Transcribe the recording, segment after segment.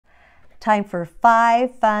Time for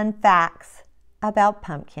 5 fun facts about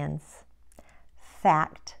pumpkins.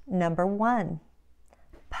 Fact number 1.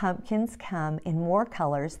 Pumpkins come in more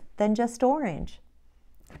colors than just orange.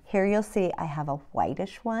 Here you'll see I have a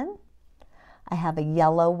whitish one. I have a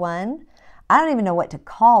yellow one. I don't even know what to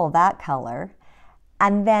call that color.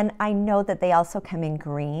 And then I know that they also come in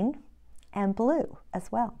green and blue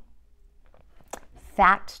as well.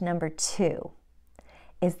 Fact number 2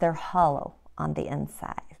 is they're hollow on the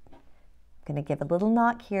inside. I'm going to give a little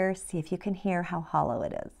knock here, see if you can hear how hollow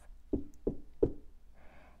it is.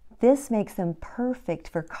 This makes them perfect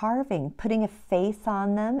for carving, putting a face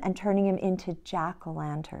on them and turning them into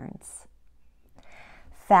jack-o'-lanterns.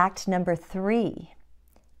 Fact number 3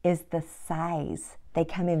 is the size. They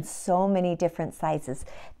come in so many different sizes.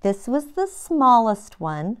 This was the smallest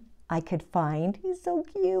one I could find. He's so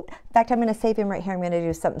cute. In fact, I'm going to save him right here. I'm going to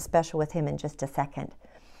do something special with him in just a second.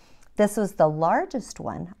 This was the largest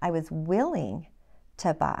one I was willing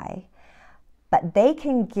to buy, but they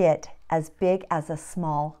can get as big as a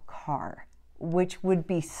small car, which would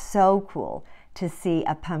be so cool to see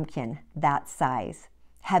a pumpkin that size.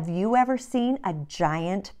 Have you ever seen a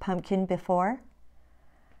giant pumpkin before?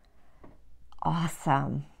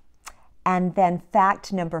 Awesome. And then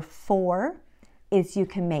fact number 4 is you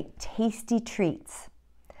can make tasty treats.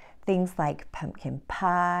 Things like pumpkin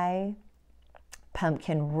pie,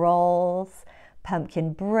 pumpkin rolls,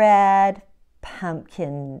 pumpkin bread,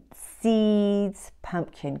 pumpkin seeds,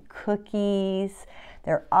 pumpkin cookies.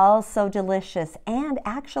 They're all so delicious, and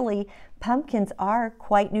actually pumpkins are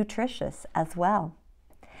quite nutritious as well.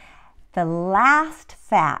 The last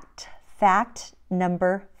fact, fact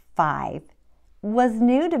number 5, was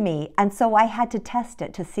new to me, and so I had to test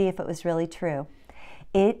it to see if it was really true.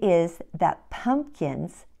 It is that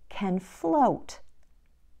pumpkins can float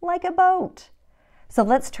like a boat. So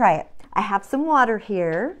let's try it. I have some water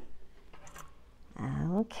here.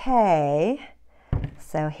 Okay,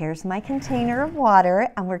 so here's my container of water,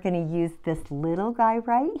 and we're going to use this little guy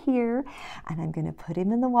right here, and I'm going to put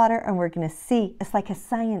him in the water, and we're going to see. It's like a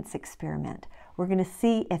science experiment. We're going to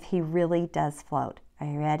see if he really does float. Are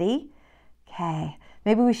you ready? Okay,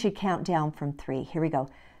 maybe we should count down from 3. Here we go.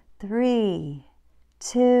 3,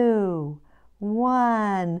 2,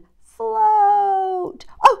 1, float.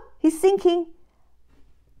 Oh, he's sinking.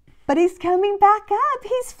 But he's coming back up.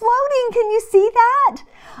 He's floating. Can you see that?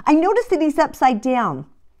 I noticed that he's upside down.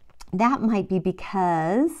 That might be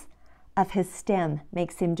because of his stem.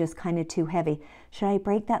 Makes him just kind of too heavy. Should I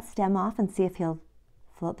break that stem off and see if he'll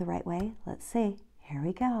float the right way? Let's see. Here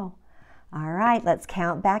we go. All right, let's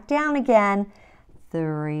count back down again.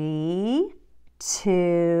 3,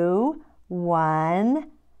 2,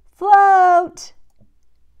 1, float.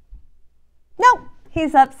 Nope.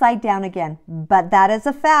 He's upside down again, but that is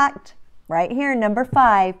a fact right here, number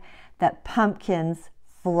 5, that pumpkins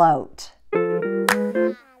float.